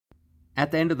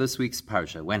At the end of this week's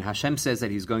parasha, when Hashem says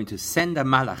that He's going to send a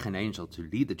malach, an angel, to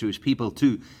lead the Jewish people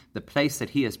to the place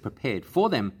that He has prepared for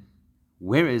them,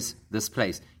 where is this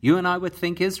place? You and I would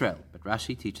think Israel, but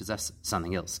Rashi teaches us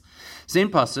something else. So in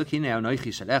pasuk,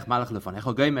 Chelek malach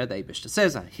lefanecha gomer, the Eibishter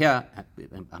says, here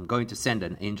I'm going to send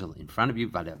an angel in front of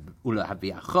you.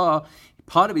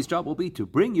 Part of his job will be to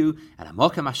bring you to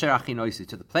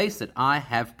the place that I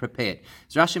have prepared.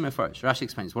 So Rashi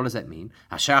explains, what does that mean?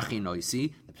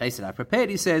 The place that I prepared,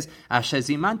 he says,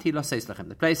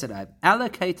 the place that I have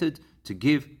allocated to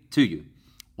give to you.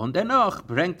 And we'll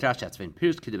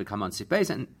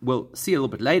see a little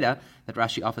bit later that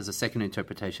Rashi offers a second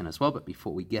interpretation as well, but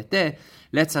before we get there,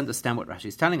 let's understand what Rashi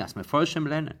is telling us.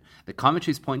 The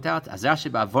commentaries point out,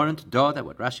 that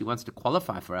what Rashi wants to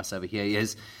qualify for us over here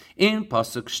is, in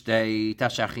Pasuk Shtei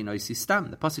Tashachinoi Stam,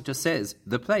 the Pasuk just says,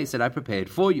 the place that I prepared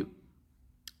for you.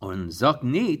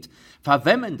 It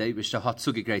doesn't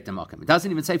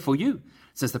even say for you.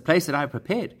 It says the place that I have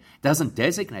prepared. It doesn't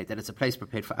designate that it's a place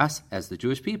prepared for us as the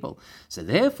Jewish people. So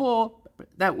therefore,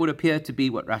 that would appear to be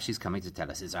what Rashi is coming to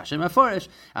tell us. Is Rashi Meforish,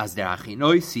 as the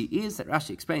achinoisi is, that Rashi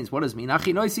explains what does it mean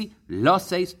achinoisi,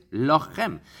 loses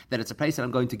lochem, that it's a place that I'm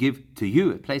going to give to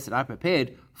you, a place that I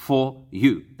prepared for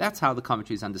you. That's how the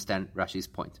commentaries understand Rashi's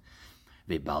point.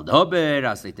 The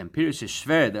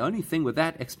only thing with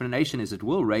that explanation is it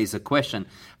will raise a question.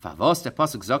 Why doesn't the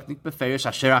Pasuk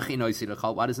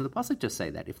just say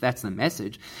that? If that's the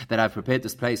message, that I've prepared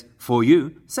this place for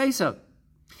you, say so.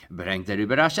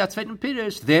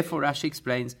 Therefore, Rashi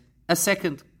explains a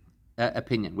second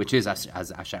opinion, which is, as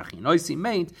Asher Achinoisi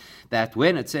made, that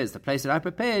when it says the place that I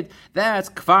prepared, that's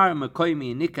Kfar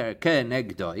Mekoimi Nikar Ke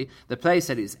Negdoi, the place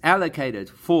that is allocated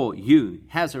for you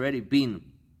has already been,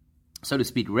 so to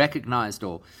speak, recognized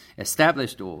or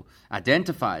established or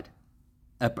identified,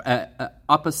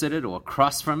 opposited or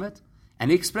across from it. And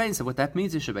he explains that what that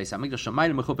means is that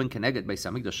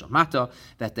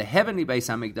the heavenly Beis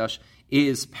Hamikdash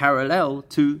is parallel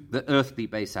to the earthly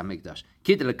Beis Hamikdash.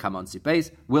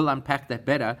 We'll unpack that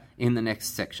better in the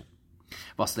next section.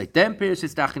 Now, if you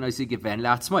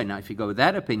go with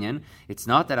that opinion, it's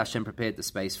not that Hashem prepared the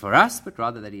space for us, but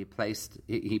rather that He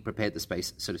prepared the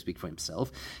space, so to speak, for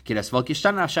Himself. And actually,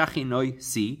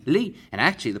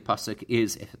 the pasuk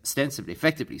is ostensibly,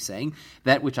 effectively saying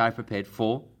that which I prepared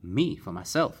for me, for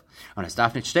myself. And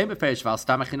that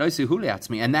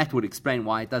would explain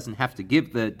why it doesn't have to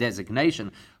give the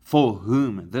designation for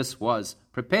whom this was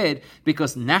prepared,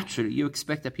 because naturally you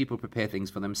expect that people prepare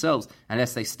things for themselves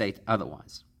unless they state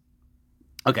otherwise.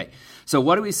 Okay, so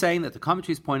what are we saying? That the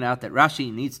commentaries point out that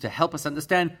Rashi needs to help us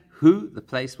understand who the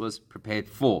place was prepared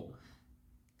for.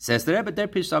 Says the Rebbe,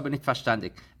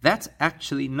 that's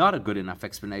actually not a good enough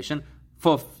explanation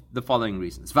for the following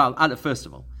reasons. First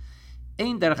of all,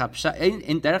 in Derech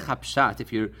HaPshat,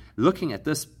 if you're looking at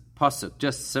this pasuk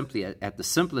just simply at the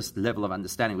simplest level of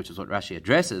understanding, which is what Rashi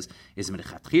addresses, is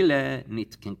it's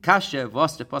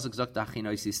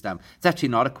actually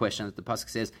not a question that the pasuk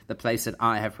says the place that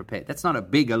I have prepared. That's not a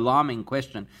big alarming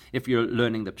question if you're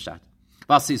learning the pshat.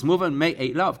 Because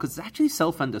it's actually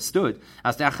self-understood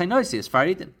as the achinoisi is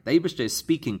faridin. The Eibishter is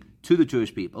speaking to the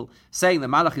Jewish people, saying the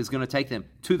Malach is going to take them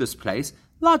to this place.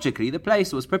 Logically, the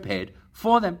place was prepared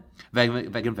for them. They're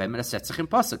the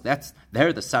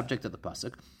subject of the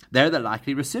pasuk. They're the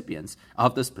likely recipients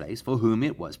of this place for whom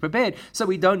it was prepared. So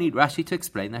we don't need Rashi to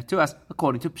explain that to us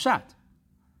according to Pshat.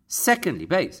 Secondly,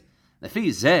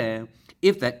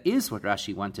 if that is what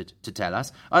Rashi wanted to tell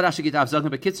us,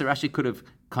 Rashi could have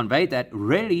conveyed that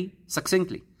really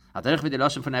succinctly. In fact,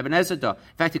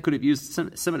 it could have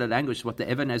used similar language to what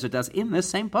the Even Ezer does in this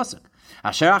same pasuk.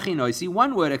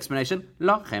 One word explanation,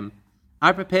 lachem.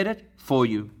 I prepared it for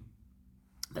you.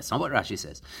 That's not what Rashi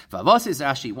says. Why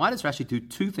does Rashi do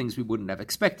two things we wouldn't have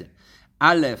expected?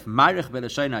 Aleph, marich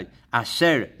belashonai,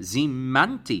 asher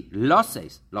zimanti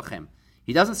loses lachem.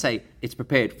 He doesn't say it's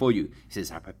prepared for you. He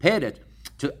says I prepared it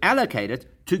to allocate it,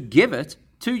 to give it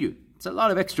to you. It's a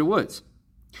lot of extra words.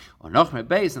 And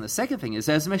the second thing is,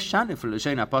 Rashi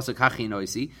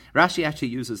actually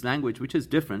uses language which is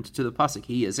different to the pasuk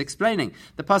he is explaining.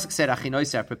 The pasuk said,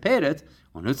 "Achinoisi, I prepared it,"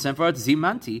 and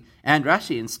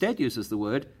Rashi instead uses the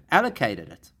word allocated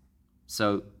it,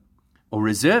 or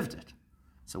reserved it.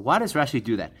 So why does Rashi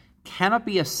do that? Cannot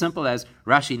be as simple as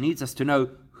Rashi needs us to know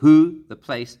who the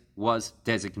place was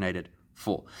designated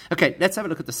for. Okay, let's have a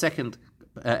look at the second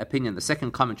opinion, the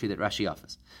second commentary that Rashi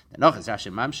offers.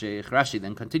 Rashi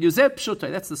then continues,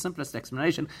 that's the simplest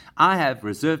explanation. I have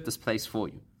reserved this place for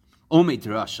you. A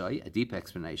deeper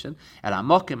explanation.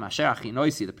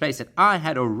 The place that I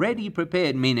had already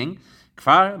prepared, meaning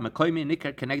Kfar Mekoimi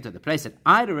Nikar connected. The place that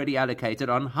I'd already allocated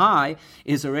on high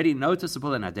is already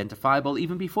noticeable and identifiable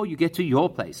even before you get to your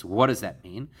place. What does that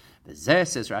mean? The Zeh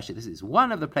says Rashi, this is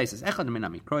one of the places, Echad Min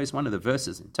HaMikros, one of the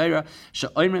verses in Torah,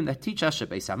 She'oimrim that teach us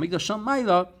Shebeis HaMikdash Shel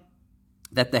Maila,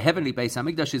 that the heavenly Beis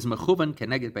Hamikdash is mechuvan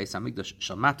keneged Beis Hamikdash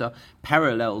shel mata,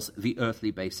 parallels the earthly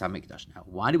Beis Hamikdash. Now,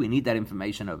 why do we need that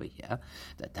information over here?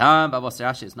 The tam bavos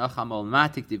Rashi is nachamol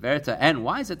matik diverta, and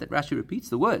why is it that Rashi repeats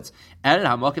the words El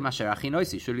hamokim asher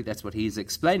achinoisi? Surely that's what he's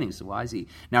explaining. So why is he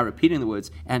now repeating the words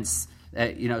and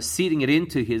seeding it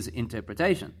into his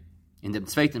interpretation? In the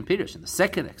Mishpatim Pirush, in the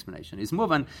second explanation, is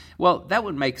Muvan. Well, that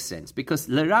would make sense, because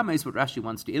Lerama is what Rashi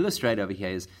wants to illustrate over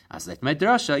here is, as let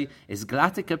Midrasha, is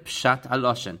Glatika Pshat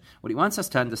Aloshen. What he wants us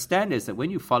to understand is that when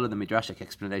you follow the Midrashic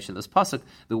explanation of this Pasuk,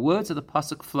 the words of the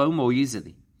Pasuk flow more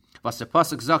easily. Was the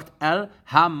Pasuk sagt El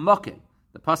HaMokim.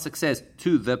 The Pasuk says,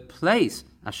 to the place,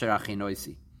 Asher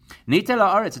Achinoisi. Nita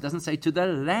la'aretz, it doesn't say to the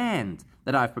land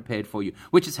that I've prepared for you,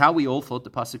 which is how we all thought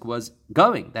the Pasuk was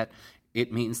going, that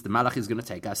it means the Malach is going to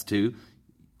take us to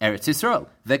Eretz Yisrael,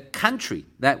 the country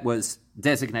that was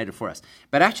designated for us.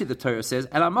 But actually the Torah says,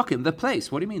 El HaMokim, the place.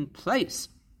 What do you mean, place?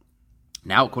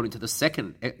 Now, according to the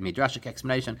second Midrashic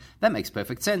explanation, that makes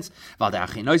perfect sense. Because the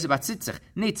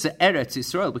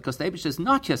Eibush is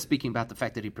not just speaking about the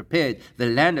fact that he prepared the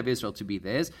land of Israel to be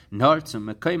theirs, nor to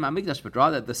Mekoim HaMikdash, but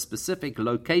rather the specific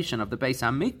location of the Beis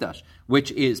HaMikdash,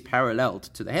 which is paralleled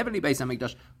to the heavenly Beis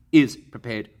HaMikdash, is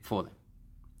prepared for them.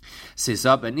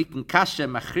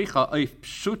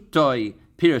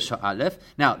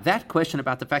 Now, that question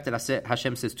about the fact that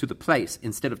Hashem says to the place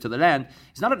instead of to the land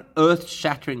is not an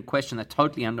earth-shattering question that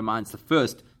totally undermines the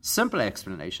first simple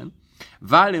explanation,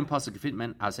 because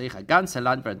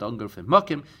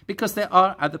there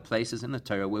are other places in the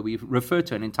Torah where we refer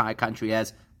to an entire country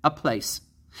as a place.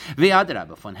 In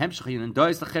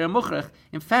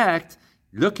fact,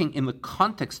 looking in the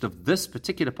context of this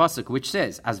particular pasuk, which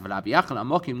says, "As the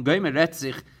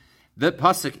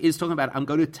pasuk is talking about, I'm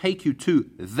going to take you to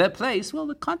the place." Well,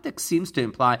 the context seems to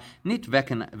imply nit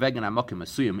vegen amokim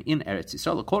asuyim in Eretz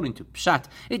Yisrael. According to Pshat,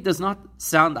 it does not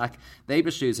sound like the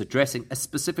Eibush is addressing a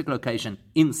specific location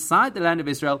inside the land of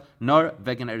Israel, nor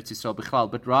vegen Eretz Yisrael bichlal,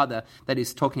 but rather that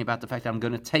is talking about the fact that I'm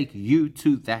going to take you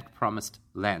to that promised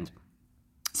land.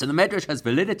 So the Medrash has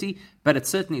validity, but it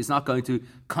certainly is not going to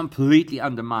completely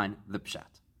undermine the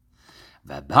Pshat.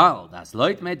 V'bal das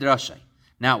loit Medrashay.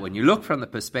 Now, when you look from the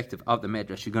perspective of the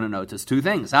Medrash, you're going to notice two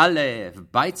things. Aleph,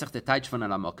 beitzach the taich von El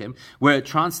HaMokim, we're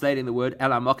translating the word El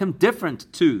HaMokim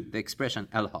different to the expression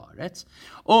El Haaretz.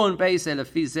 On beis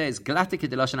elefizes glatik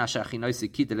deloshen asher achinoisi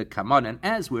kitele kamon, and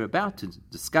as we're about to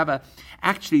discover,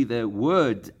 actually the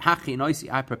word achinoisi,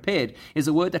 I prepared, is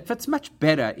a word that fits much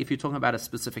better if you're talking about a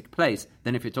specific place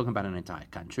than if you're talking about an entire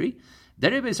country.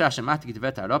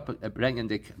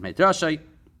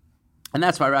 And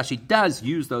that's why Rashi does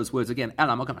use those words again,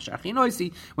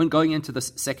 when going into the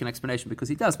second explanation, because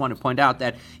he does want to point out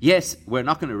that, yes, we're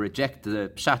not going to reject the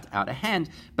Pshat out of hand,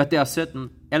 but there are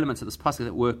certain elements of this pasuk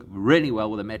that work really well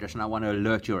with the Medrash, and I want to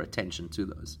alert your attention to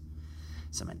those.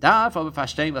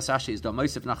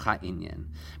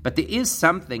 But there is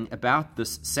something about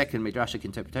this second Midrashic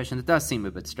interpretation that does seem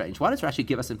a bit strange. Why does Rashi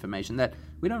give us information that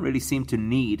we don't really seem to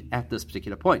need at this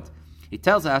particular point? He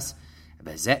tells us,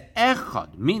 this is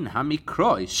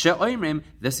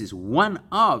one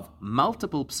of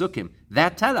multiple psukim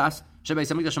that tell us that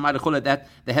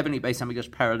the heavenly Beis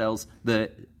Hamikdash parallels the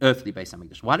earthly Beis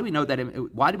Hamikdash. Why do we know that?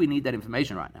 Why do we need that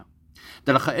information right now?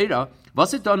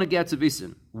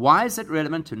 Why is it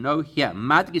relevant to know here,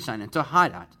 and to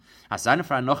highlight? To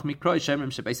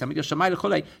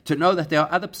know that there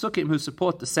are other psukim who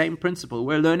support the same principle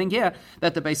we're learning here,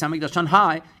 that the Beis Hamikdash on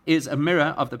high is a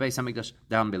mirror of the Beis Hamikdash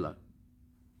down below.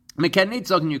 You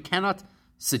cannot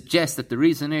suggest that the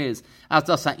reason is that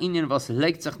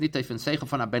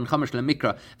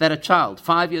a child,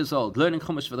 5 years old, learning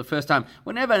Chumash for the first time,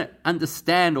 will never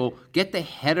understand or get their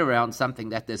head around something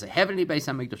that there's a heavenly Beis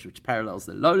Hamikdash which parallels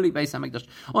the lowly Beis Hamikdash,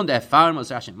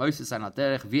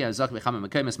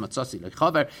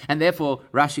 and therefore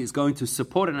Rashi is going to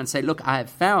support it and say, look, I have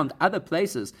found other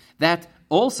places that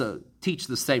also teach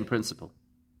the same principle.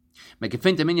 Look,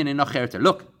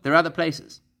 there are other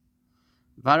places.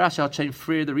 Rashi, I'll change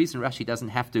free the reason Rashi doesn't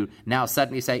have to now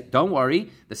suddenly say, don't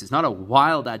worry, this is not a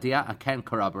wild idea, I can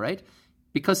corroborate,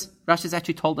 because Rashi's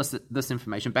actually told us this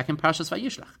information back in Parshas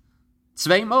Vayishlach.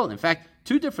 Tzvei mol, in fact,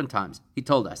 2 different times he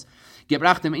told us that the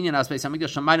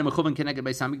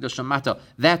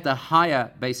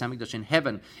higher Beis Hamikdash in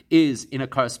heaven is in a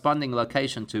corresponding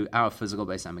location to our physical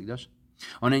Beis Hamikdash.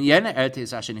 And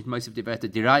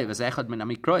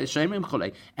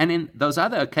in those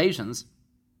other occasions,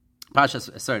 not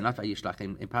Vayishlach,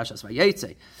 in Parshas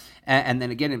Vayetze, and then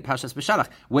again in Parshas Beshalach,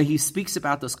 where he speaks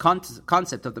about this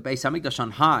concept of the Beis Hamikdash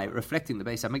on high, reflecting the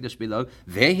Beis Hamikdash below,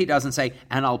 there he doesn't say,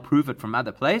 and I'll prove it from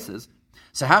other places.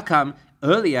 So how come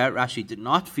earlier Rashi did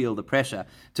not feel the pressure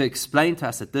to explain to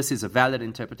us that this is a valid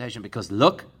interpretation? Because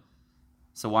look,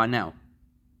 so why now?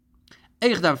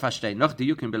 And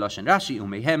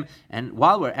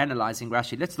while we're analyzing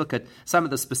Rashi, let's look at some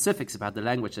of the specifics about the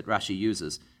language that Rashi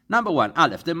uses. Number one,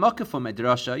 Aleph, the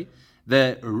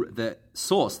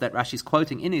source that Rashi is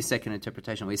quoting in his second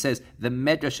interpretation, where he says the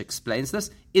Medrash explains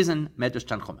this, is in Medrash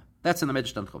Tanchuma. That's in the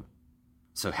Medrash Tanchuma.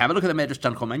 So have a look at the Medrash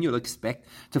Tanchuma, and you'll expect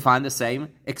to find the same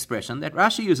expression that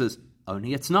Rashi uses,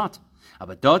 only it's not.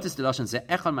 There it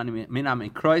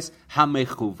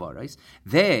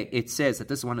says that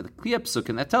this is one of the clear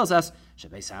psukim that tells us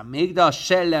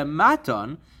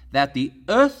that the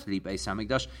earthly Beis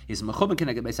Hamikdash is mechuben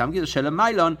keneged Beis Hamikdash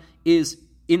shelemailon, is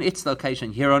in its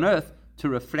location here on earth to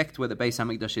reflect where the Beis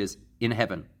Hamikdash is in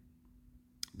heaven.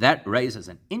 That raises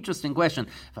an interesting question.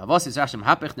 Why does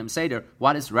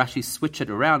Rashi switch it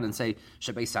around and say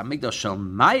Beis Hamikdash shel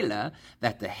Maila,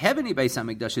 that the heavenly Beis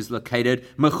Hamikdash is located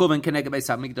mechuven keneged Beis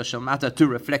Hamikdash shel Mata, to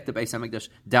reflect the Beis Hamikdash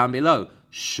down below?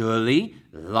 Surely,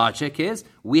 logic is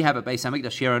we have a Beis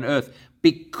Hamikdash here on earth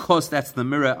because that's the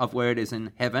mirror of where it is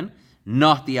in heaven,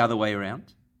 not the other way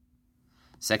around.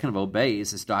 Second of all,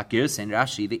 Beis is Dakir saying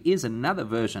Rashi. There is another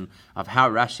version of how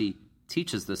Rashi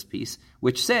teaches this piece,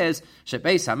 which says that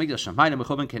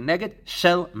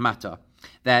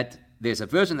there's a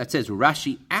version that says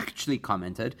Rashi actually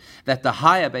commented that the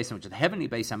higher Beis Hamikdash, the heavenly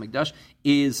Beis Hamikdash,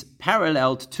 is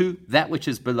paralleled to that which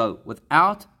is below,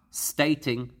 without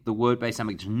stating the word Beis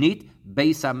Hamikdash. Nit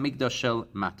Beis Hamikdash shel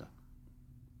Mata.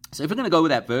 So if we're going to go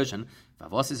with that version, why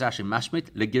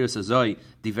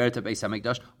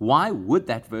would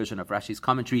that version of Rashi's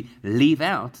commentary leave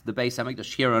out the Beis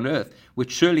Hamikdash here on earth,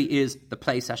 which surely is the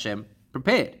place Hashem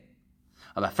prepared?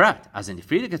 Especially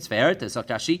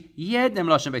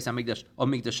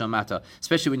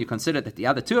when you consider that the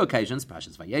other two occasions,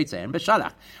 Parshas Vayetze and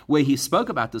Beshalach, where he spoke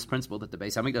about this principle that the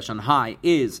Beis Hamikdash on high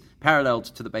is paralleled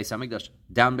to the Beis Hamikdash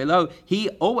down below, he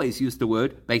always used the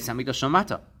word Beis Hamikdash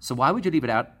Mata. So why would you leave it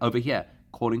out over here,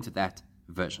 according to that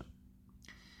version?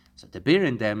 So the Bir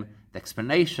in them, the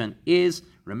explanation is,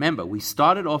 remember, we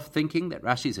started off thinking that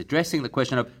Rashi is addressing the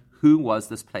question of who was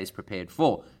this place prepared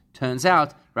for. Turns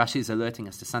out, Rashi is alerting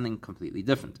us to something completely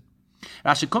different.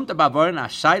 Rashi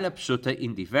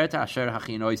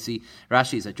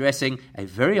is addressing a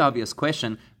very obvious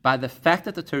question by the fact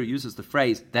that the Torah uses the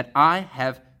phrase that I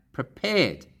have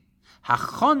prepared.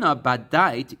 Hachona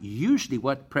badait, usually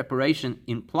what preparation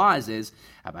implies is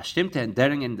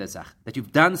that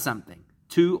you've done something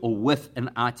to or with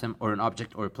an item or an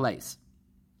object or a place.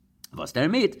 And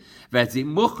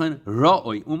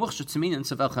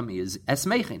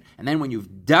then when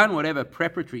you've done whatever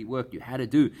preparatory work you had to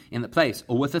do in the place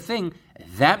or with a thing,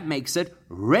 that makes it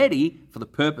ready for the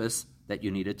purpose that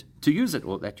you needed to use it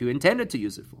or that you intended to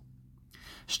use it for.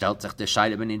 So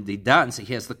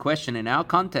here's the question in our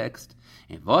context.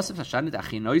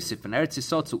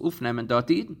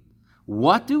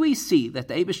 What do we see that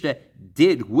the Eibishter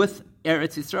did with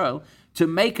Eretz Yisrael to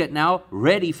make it now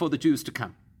ready for the Jews to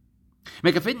come?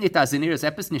 There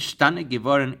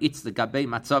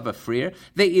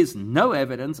is no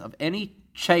evidence of any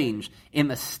change in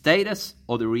the status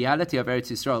or the reality of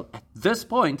Eretz Yisrael at this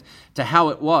point to how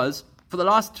it was for the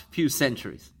last few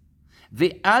centuries.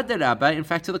 The Adarabba, in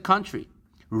fact, to the contrary.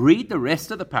 Read the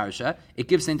rest of the parasha, it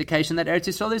gives an indication that Eretz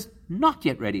Yisrael is not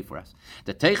yet ready for us.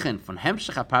 The Teichen von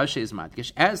Hemshech HaParasha is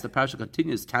madgish, as the parasha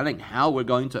continues telling how we're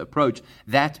going to approach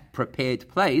that prepared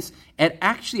place, it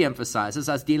actually emphasizes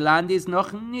as die Land is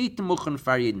noch nicht muchen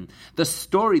fariden. The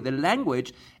story, the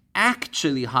language,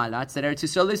 actually highlights that Eretz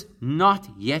Yisrael is not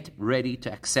yet ready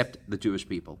to accept the Jewish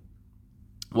people.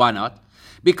 Why not?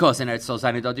 Because in Eretz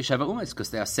Yisrael, because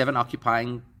there are 7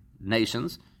 occupying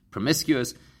nations,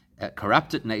 promiscuous,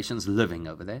 corrupted nations living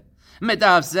over there. We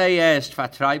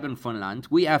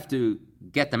have to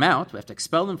get them out. We have to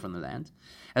expel them from the land.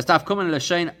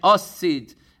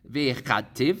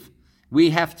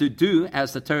 We have to do,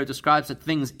 as the Torah describes it,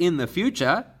 things in the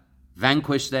future.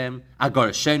 Vanquish them.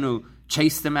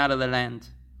 Chase them out of the land.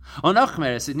 In fact,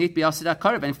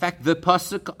 the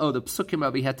pasuk or the psukim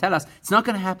over here tell us it's not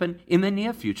going to happen in the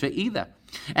near future either.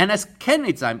 And as ken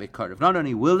it zayin bekarov, not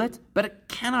only will it, but it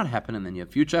cannot happen in the near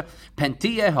future.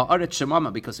 Pentiyeh ha'aretz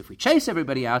shemama, because if we chase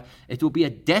everybody out, it will be a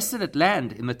desolate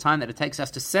land in the time that it takes us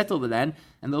to settle the land,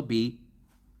 and there'll be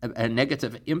a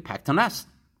negative impact on us.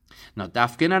 Now,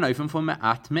 dafkin and ofen for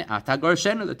me'at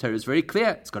agorshenu. The Torah is very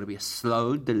clear. It's got to be a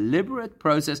slow, deliberate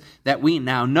process that we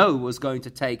now know was going to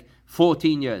take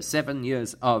 14 years, 7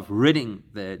 years of ridding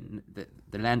the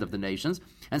land of the nations,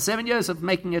 and 7 years of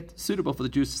making it suitable for the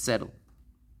Jews to settle.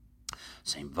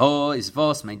 So therefore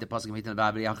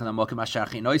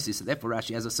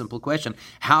Rashi has a simple question.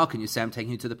 How can you say I'm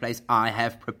taking you to the place I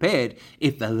have prepared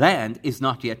if the land is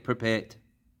not yet prepared?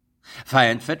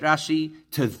 Rashi,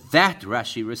 to that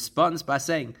Rashi responds by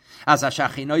saying, as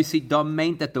Ashachinoisi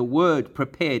domain that the word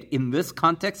prepared in this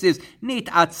context is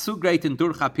not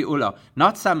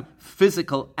some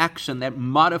physical action that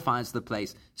modifies the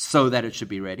place so that it should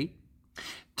be ready.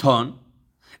 Ton,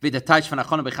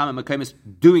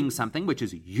 doing something, which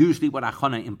is usually what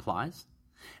achana implies.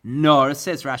 Nor,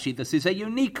 says Rashi, this is a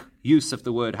unique use of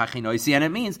the word hachinoisi, and it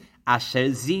means asher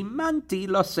zimanti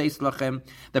loseis lochem.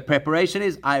 The preparation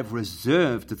is, I've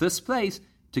reserved this place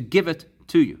to give it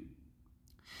to you.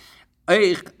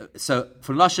 So,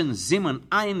 from Lashon zimun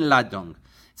ein ladong.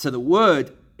 So the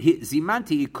word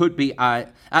zimanti could be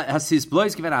as his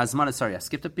blows given azmana. Sorry, I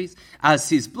skipped a piece. As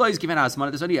his blows given azmana,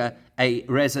 there's only a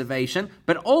reservation,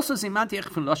 but also zimanti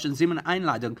from Lashon zimun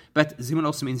einladung. But zimun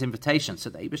also means invitation. So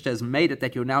the Eibishter has made it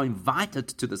that you're now invited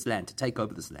to this land, to take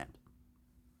over this land.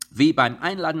 Wie beim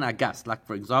Einladen a Gast, like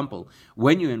for example,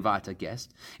 when you invite a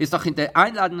guest, ist doch in der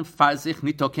Einladen fall sich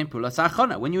nicht kein Pulas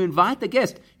Achona. When you invite the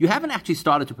guest, you haven't actually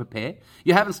started to prepare.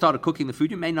 You haven't started cooking the food.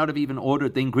 You may not have even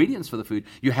ordered the ingredients for the food.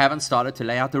 You haven't started to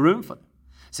lay out the room for them.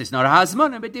 So it's not a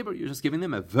hazmon and bedibur. You're just giving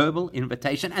them a verbal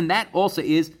invitation, and that also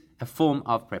is a form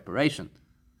of preparation.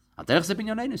 So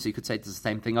you could say it's the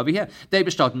same thing over here. They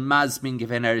bestart mazmin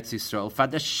given Eretz Yisrael for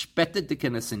the spette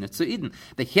dikenes in zu Eden.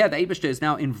 The Eibishter is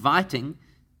now inviting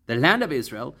the land of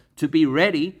Israel to be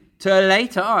ready to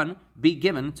later on be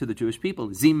given to the Jewish people.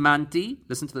 Zimanti,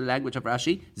 listen to the language of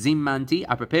Rashi, Zimanti,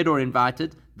 I prepared or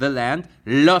invited the land,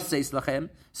 Loseis lachem,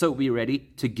 so be ready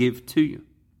to give to you.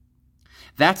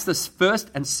 That's the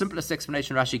first and simplest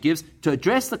explanation Rashi gives to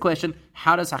address the question,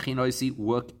 how does Hachinoisi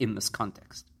work in this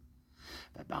context?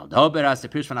 But the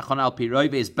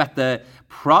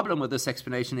problem with this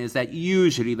explanation is that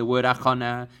usually the word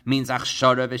achana means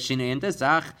achshara v'shina in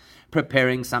dezach,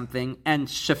 preparing something and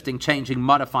shifting, changing,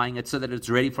 modifying it so that it's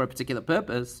ready for a particular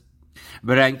purpose.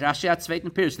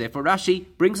 Therefore, Rashi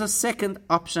brings a second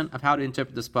option of how to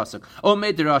interpret this pasuk. O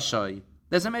medrashai.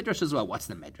 There's a medrash as well. What's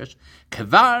the medrash?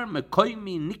 Kvar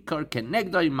mekoimi nikar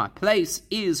kenegdai. My place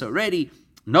is already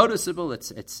noticeable.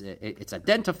 It's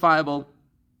identifiable.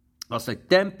 That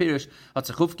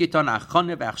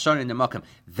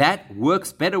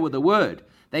works better with the word.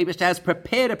 The Eibishter has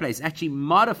prepared a place, actually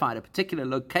modified a particular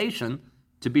location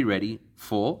to be ready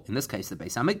for, in this case, the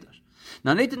Beis HaMikdash.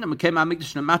 Now,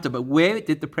 but where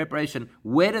did the preparation,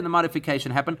 where did the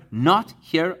modification happen? Not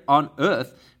here on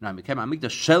earth. Now, it's that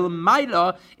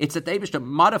the Eibishter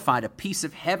modified a piece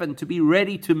of heaven to be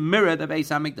ready to mirror the Beis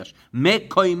HaMikdash.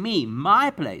 Mekoimi,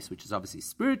 my place, which is obviously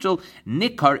spiritual,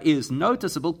 nikar is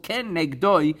noticeable, ken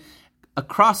negdoi,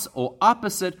 across or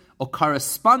opposite or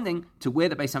corresponding to where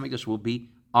the Beis HaMikdash will be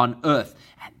on earth.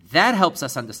 And that helps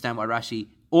us understand why Rashi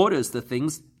orders the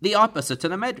things the opposite to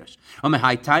the Medrash.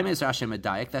 Time is Rashi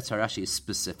Medayek, that's how Rashi is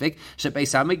specific.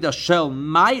 Beis HaMikdash shel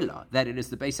Maila, that it is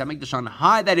the Beis HaMikdash on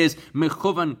high, that is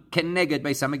Mechuvan Keneged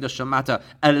Beis HaMikdash shel Mata,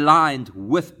 aligned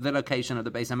with the location of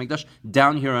the Beis HaMikdash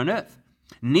down here on earth.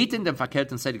 Not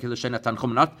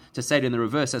to say it in the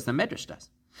reverse as the Medrash does.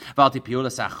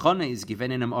 Is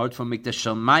given in art from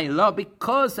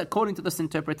because according to this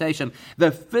interpretation,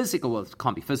 the physical, well, it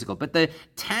can't be physical, but the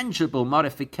tangible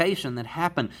modification that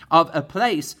happened of a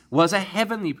place was a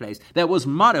heavenly place that was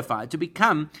modified to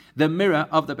become the mirror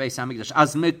of the Beis HaMikdash.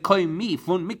 As mekoimi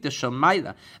fun mikdash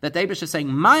shamayla, that the Eibush is saying,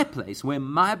 my place where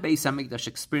my Beis HaMikdash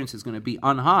experience is going to be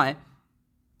on high,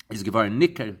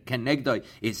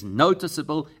 is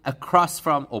noticeable across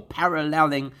from or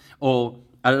paralleling or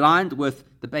aligned with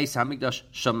the Beis HaMikdash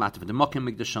Shamata, the Mokim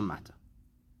Mikdash Shamata.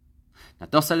 Now,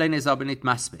 Dosalene is aber nicht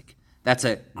maspik. That's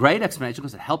a great explanation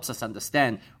because it helps us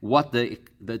understand what the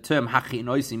term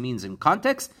Hachinoisi means in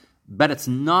context, but it's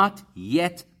not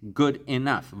yet good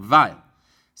enough. Weil,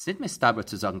 it's nicht mistabra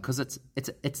zu sagen, because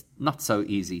it's not so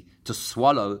easy to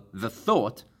swallow the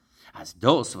thought as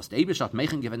those was the Eibush hat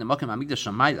Meichen given the Mokim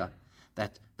HaMikdash Shamayla,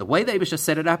 that the way the Eibush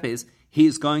set it up is he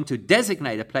is going to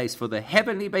designate a place for the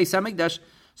heavenly Beis HaMikdash.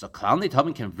 So Klal nit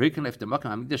haben can wirken auf the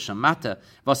Mokim HaMikdash Shamata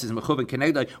was is mechuven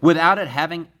kenegdai without it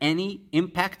having any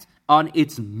impact on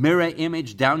its mirror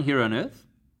image down here on earth.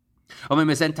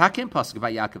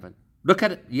 Look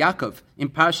at Yaakov in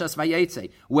Parshas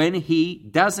Vayetze, when he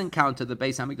does encounter the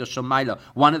Beis Hamikdash Shomayla,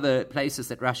 one of the places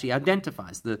that Rashi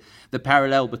identifies, the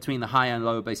parallel between the higher and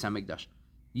lower Beis Hamikdash.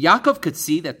 Yaakov could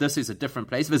see that this is a different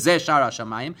place. V'zeh Shar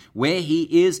HaShamayim, where he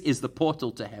is the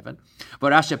portal to heaven.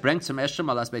 But Rashi brings some Eshem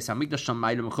alas Beis Hamikdash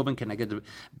Shomayla mechuven keneged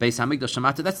Beis Hamikdash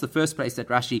Shomata. That's the first place that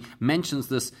Rashi mentions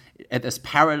this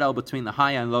parallel between the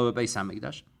higher and lower Beis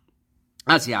Hamikdash.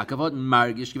 As Yaakov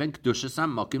margish given kedushas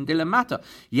hamokim dilemata.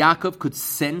 Yaakov could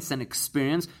sense and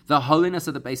experience the holiness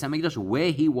of the Beis Hamikdash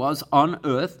where he was on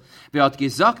earth. V'at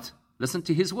gesagt, listen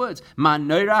to his words.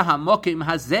 Manoira hamokim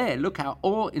hazeh. Look how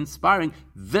awe-inspiring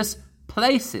this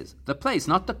place is. The place,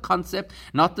 not the concept,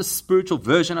 not the spiritual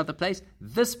version of the place.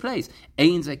 This place.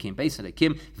 Ein zekim beis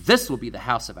Elokim. This will be the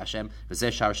house of Hashem.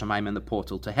 V'zeh shar shamayim, and the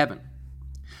portal to heaven.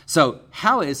 So,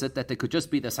 how is it that there could just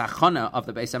be the sachana of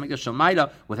the Beis Hamikdash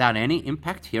Shomayla without any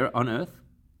impact here on earth?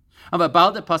 Seeing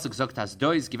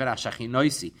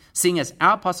as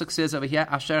our pasuk says over here,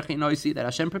 Asher Chinoisi, that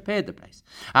Hashem prepared the place.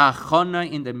 That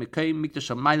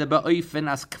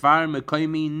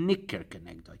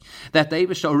the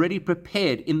Eibush already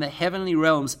prepared in the heavenly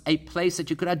realms a place that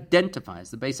you could identify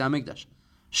as the Beis Hamikdash.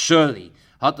 Surely,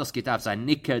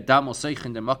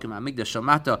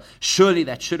 surely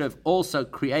that should have also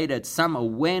created some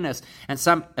awareness and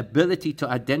some ability to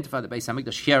identify the Beis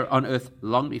Hamikdash here on earth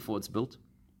long before it's built.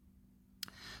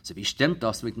 So wie stimmt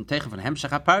das mit dem Teichen von Hemshach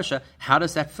HaParsha? How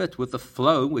does that fit with the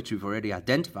flow which we've already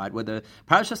identified, where the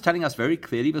Parsha is telling us very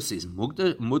clearly, this is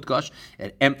Mudgosh,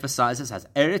 it emphasizes as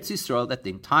Eretz Yisrael, that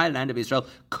the entire land of Israel,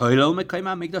 Koilol Mekoim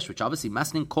HaMikdash, which obviously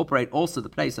must incorporate also the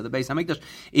place of the Beis HaMikdash,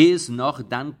 is noch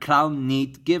dan klal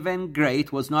nit given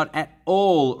great, was not at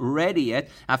all ready yet,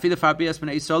 even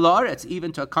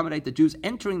to accommodate the Jews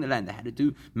entering the land. They had to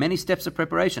do many steps of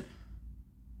preparation.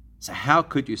 So how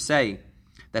could you say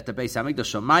that the Beis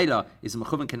Hamikdash Shomayla is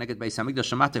mechuven keneged Beis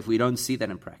Hamikdash Shomata if we don't see that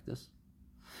in practice?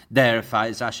 Therefore,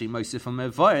 is Rashi Mosif from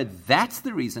Mevoyer. That's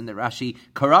the reason that Rashi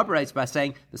corroborates by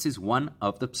saying this is one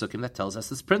of the psukim that tells us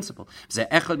this principle. Why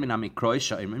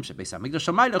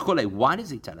does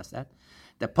he tell us that?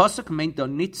 The pasuk meint doch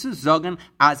nicht zu sagen,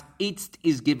 as itzt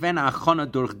is given a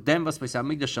chana durch dem was Beis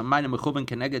Hamikdash Shomayla mechuven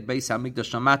keneged Beis Hamikdash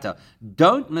Shomata.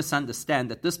 Don't misunderstand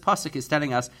that this pasuk is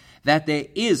telling us that there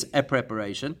is a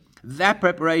preparation. That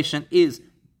preparation is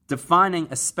defining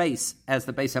a space as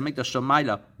the Beis Hamikdash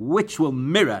Shomayla, which will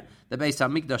mirror the Beis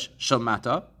Hamikdash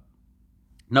Shomata.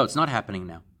 No, it's not happening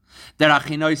now. The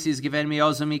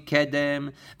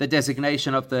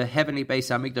designation of the heavenly Beis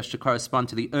Hamikdash to correspond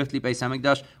to the earthly Beis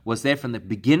Hamikdash was there from the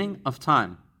beginning of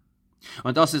time.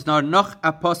 Und das ist nur noch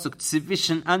a pasuk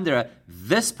zwischen andere.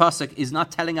 This pasuk is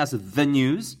not telling us the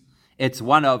news. It's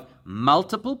one of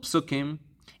multiple psukim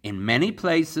in many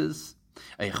places,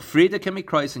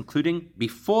 including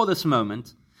before this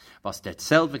moment,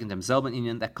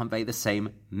 that convey the same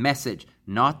message,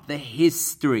 not the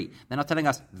history. They're not telling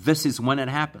us this is when it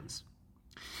happens.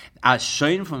 As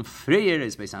shown from Freer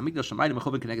is Beis Hamikdash Shomayla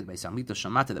mechuven keneged Beis Hamikdash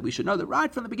Shomata, that we should know that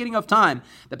right from the beginning of time,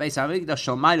 the Beis Hamikdash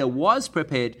Shomayla was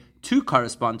prepared to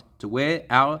correspond to where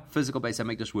our physical Beis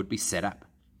Hamikdash would be set up.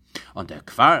 On the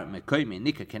kvar mekoimi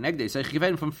nika kenegde is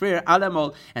given from Freer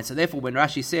alamol, and so therefore when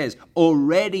Rashi says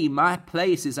already my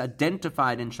place is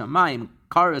identified in Shamayim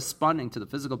corresponding to the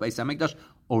physical Beis Hamikdash,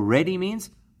 already means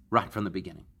right from the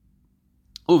beginning.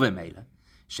 Uve meila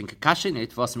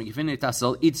shinkakashinit was me given it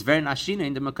asol it's very nashina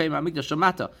in the mekoim Hamikdash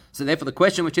Shomata. So therefore the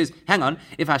question which is, hang on,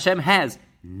 if Hashem has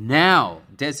now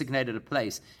designated a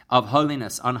place of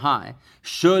holiness on high,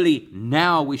 surely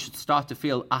now we should start to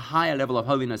feel a higher level of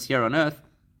holiness here on earth.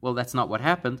 Well, that's not what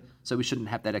happened, so we shouldn't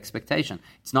have that expectation.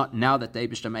 It's not now that the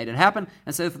Eibishter made it happen,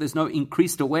 and so therefore there's no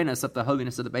increased awareness of the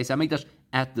holiness of the Beis Hamikdash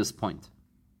at this point.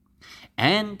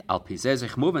 And al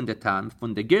pizezich moving the time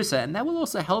from the girsa, and that will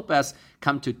also help us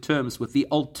come to terms with the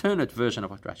alternate version of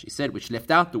what Rashi said, which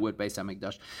left out the word Beis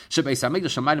Hamikdash. She Beis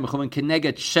Hamikdash Shomayla mechuven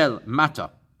keneged shel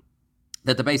mata,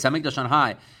 that the Beis Hamikdash on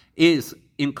high is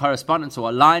in correspondence or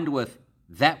aligned with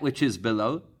that which is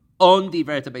below. On the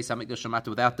verita Beis Hamikdash Shomata,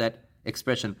 without that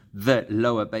expression, the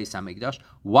lower Beis Hamikdash.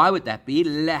 Why would that be?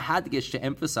 Lehadgish, to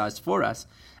emphasize for us,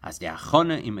 as the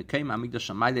achona in Mekoim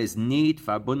Hamikdash Shomayla is need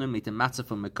verbunden mit dem matzah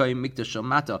from Mekoim Mikdash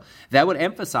Shomata. That would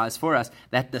emphasize for us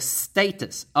that the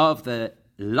status of the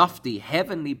lofty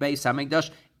heavenly Beis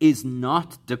Hamikdash is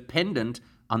not dependent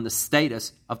on the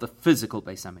status of the physical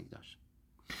Beis Hamikdash.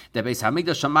 The Beis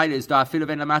Hamikdash Shomayla is da'afilu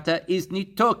ven lamata is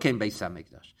nitoken Beis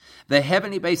Hamikdash. The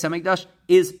heavenly Beis Hamikdash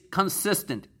is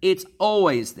consistent. It's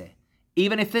always there.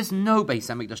 Even if there's no Beis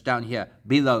Hamikdash down here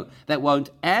below, that won't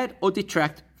add or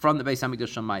detract from the Beis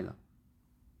Hamikdash Shomayla.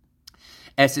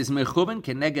 Es is mechuben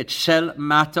keneged shel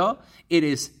mata. It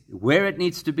is where it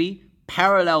needs to be,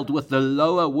 paralleled with the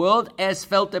lower world, as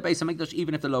felt the Beis Hamikdash,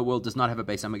 even if the lower world does not have a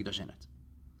Beis Hamikdash in it.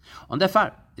 On the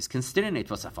far is considering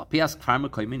it was and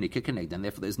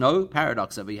therefore there's no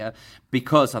paradox over here,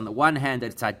 because on the one hand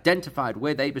it's identified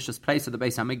where the Eibish's place of the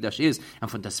Beis Hamikdash is,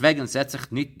 and von deswegen setzt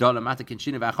sich nicht dolematik in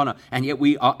Shine v'achona, and yet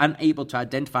we are unable to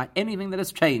identify anything that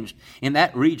has changed in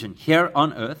that region here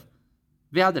on earth.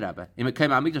 In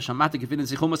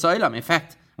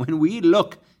fact, when we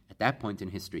look at that point in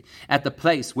history, at the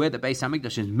place where the Beis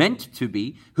Hamikdash is meant to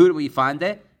be, who do we find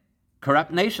there?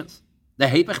 Corrupt nations. The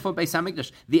Heipech for Beis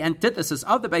Hamikdash, the antithesis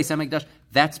of the Beis Hamikdash.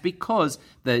 That's because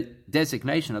the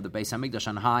designation of the Beis Hamikdash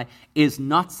on high is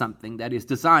not something that is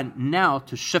designed now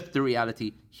to shift the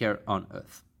reality here on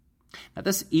earth. Now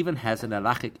this even has an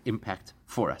halachic impact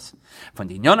for us. Von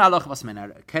den Inyan Halach, was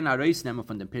man kann herausnehmen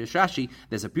von dem Pirush Rashi,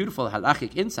 there's a beautiful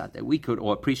halachic insight that we could,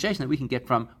 or appreciation that we can get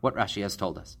from what Rashi has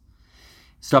told us.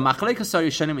 So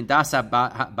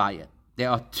there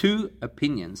are two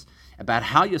opinions about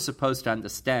how you're supposed to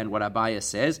understand what Abaya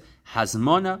says,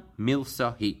 Hazmona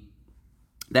Milsahi.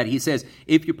 That he says,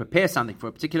 if you prepare something for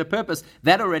a particular purpose,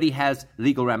 that already has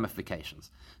legal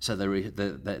ramifications. So the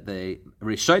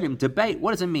Rishonim debate,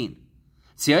 what does it mean?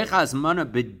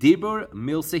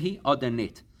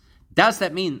 Does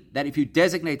that mean that if you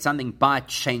designate something by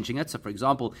changing it, so for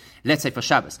example, let's say for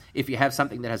Shabbos, if you have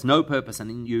something that has no purpose and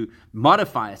then you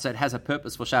modify it so it has a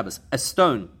purpose for Shabbos, a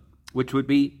stone, which would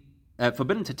be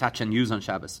forbidden to touch and use on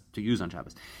Shabbos,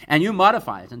 and you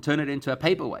modify it and turn it into a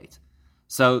paperweight.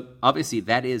 So obviously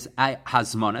that is a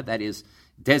hazmona, that is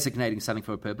designating something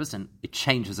for a purpose, and it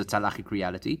changes its halachic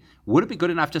reality. Would it be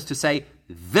good enough just to say,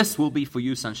 this will be for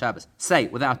use on Shabbos? Say,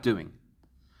 without doing.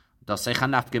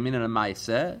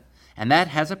 And that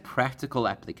has a practical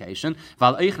application.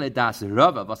 Because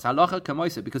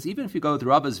even if you go with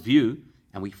Rava's view,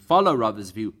 and we follow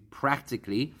Rava's view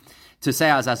practically, to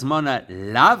say as Azmona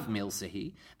lav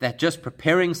milsehi, that just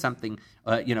preparing something,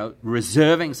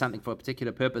 reserving something for a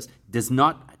particular purpose does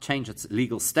not change its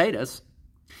legal status.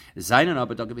 But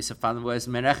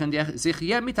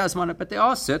there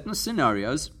are certain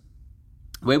scenarios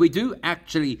where we do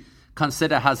actually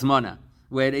consider hazmona,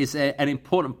 where it is an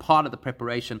important part of the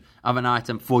preparation of an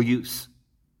item for use.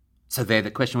 So there the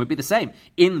question would be the same.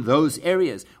 In those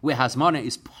areas where hazmana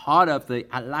is part of the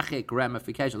halachic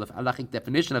ramification, the halachic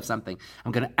definition of something,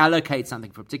 I'm going to allocate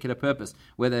something for a particular purpose,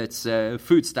 whether it's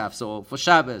foodstuffs or for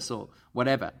Shabbos or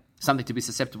whatever, something to be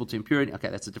susceptible to impurity. Okay,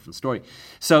 that's a different story.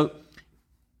 So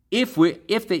if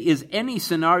there is any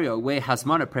scenario where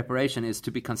hazmana preparation is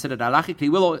to be considered halachically,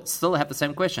 we'll still have the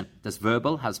same question. Does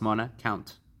verbal hazmana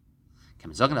count? We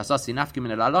could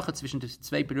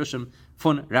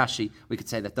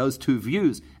say that those two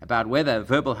views about whether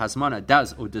verbal hazmana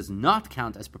does or does not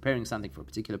count as preparing something for a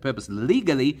particular purpose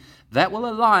legally, that will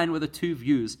align with the two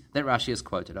views that Rashi has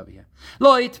quoted over here.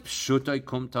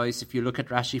 If you look at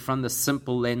Rashi from the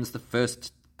simple lens, the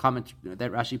first comment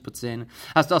that Rashi puts in,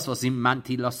 that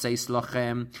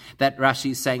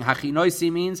Rashi is saying,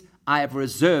 Hachinoisi means, I have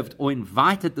reserved or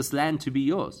invited this land to be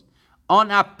yours.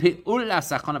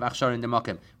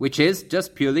 Which is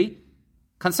just purely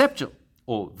conceptual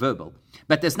or verbal.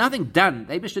 But there's nothing done.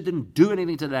 The Eibishter didn't do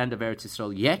anything to the land of Eretz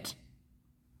Yisrael yet.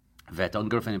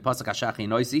 According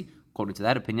to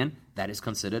that opinion, that is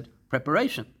considered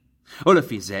preparation. That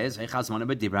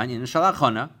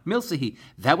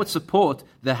would support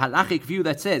the halachic view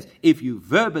that says if you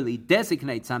verbally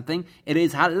designate something, it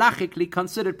is halachically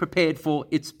considered prepared for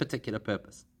its particular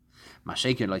purpose.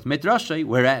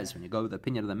 Whereas when you go with the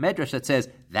opinion of the Medrash that says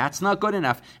that's not good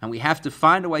enough and we have to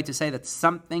find a way to say that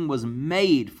something was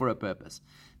made for a purpose.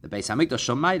 The Beis Hamikdash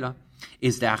Shomayla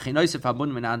is the Achinoise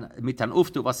verbunden mit an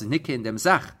Uftu, was is Nike in dem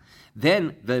Zach.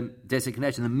 Then the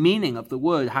designation, the meaning of the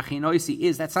word Hachinoisi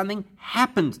is that something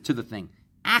happened to the thing,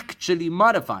 actually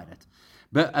modified it.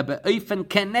 But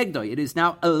it is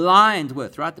now aligned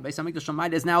with, right? The Beis Hamikdash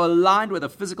Shomayla is now aligned with a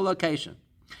physical location.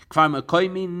 You can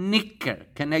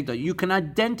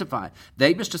identify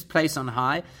the Eibishter's place on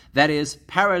high that is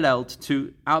paralleled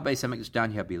to our Beis Hamikdash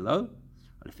down here below.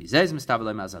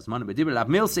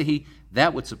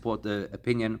 That would support the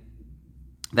opinion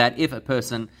that if a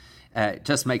person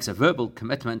just makes a verbal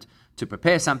commitment to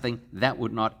prepare something, that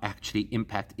would not actually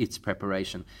impact its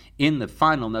preparation. In the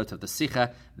final note of the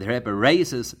Sikha, the Rebbe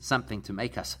raises something to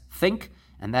make us think,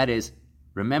 and that is,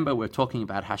 remember, we're talking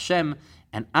about Hashem,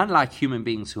 and unlike human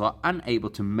beings who are unable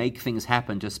to make things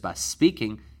happen just by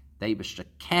speaking, the Eibishter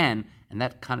can, and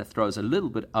that kind of throws a little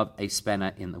bit of a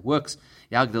spanner in the works.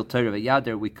 Yagdil Torah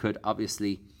v'Yader, we could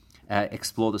obviously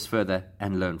explore this further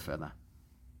and learn further.